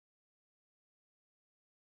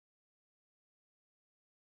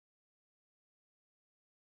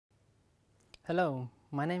Hello,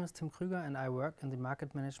 my name is Tim Krüger and I work in the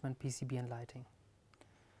market management PCB and lighting.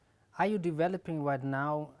 Are you developing right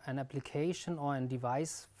now an application or a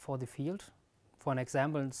device for the field? For an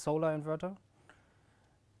example, a solar inverter?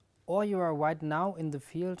 Or you are right now in the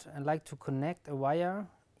field and like to connect a wire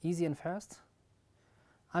easy and fast?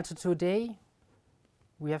 Until today,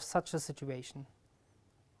 we have such a situation.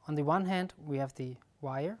 On the one hand, we have the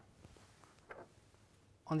wire.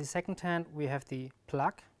 On the second hand, we have the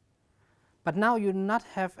plug. But now you do not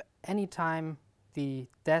have any time the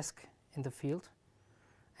desk in the field,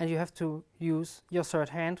 and you have to use your third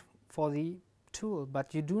hand for the tool,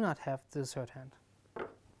 but you do not have the third hand.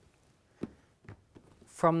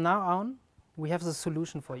 From now on, we have the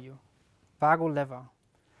solution for you, WAGO lever.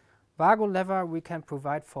 WAGO lever we can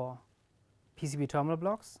provide for PCB terminal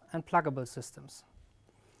blocks and pluggable systems.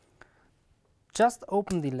 Just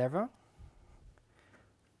open the lever,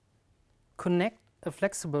 connect a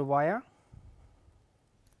flexible wire,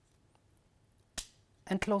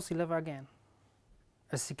 and close the lever again.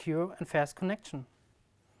 A secure and fast connection.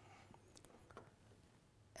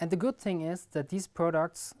 And the good thing is that these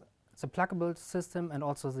products, the pluggable system and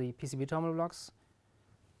also the PCB terminal blocks,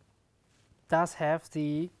 does have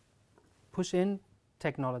the push-in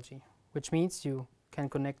technology, which means you can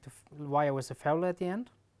connect the wire with a ferrule at the end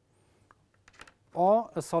or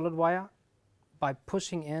a solid wire by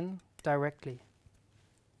pushing in directly,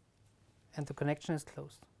 and the connection is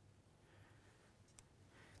closed.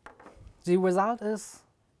 The result is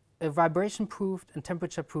a vibration-proofed and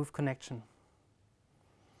temperature-proof connection.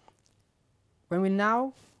 When we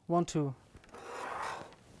now want to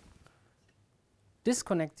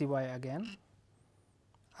disconnect the wire again,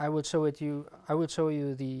 I will show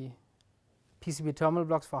you the PCB terminal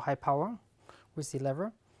blocks for high power with the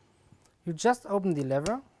lever. You just open the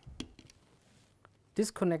lever,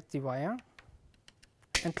 disconnect the wire,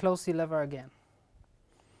 and close the lever again.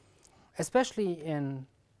 Especially in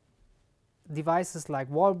devices like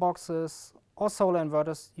wall boxes or solar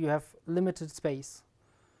inverters, you have limited space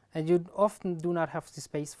and you often do not have the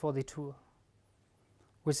space for the tool.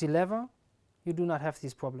 With the lever, you do not have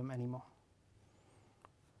this problem anymore.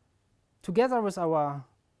 Together with our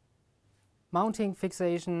mounting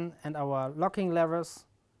fixation and our locking levers,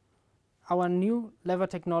 our new lever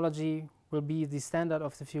technology will be the standard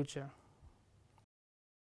of the future.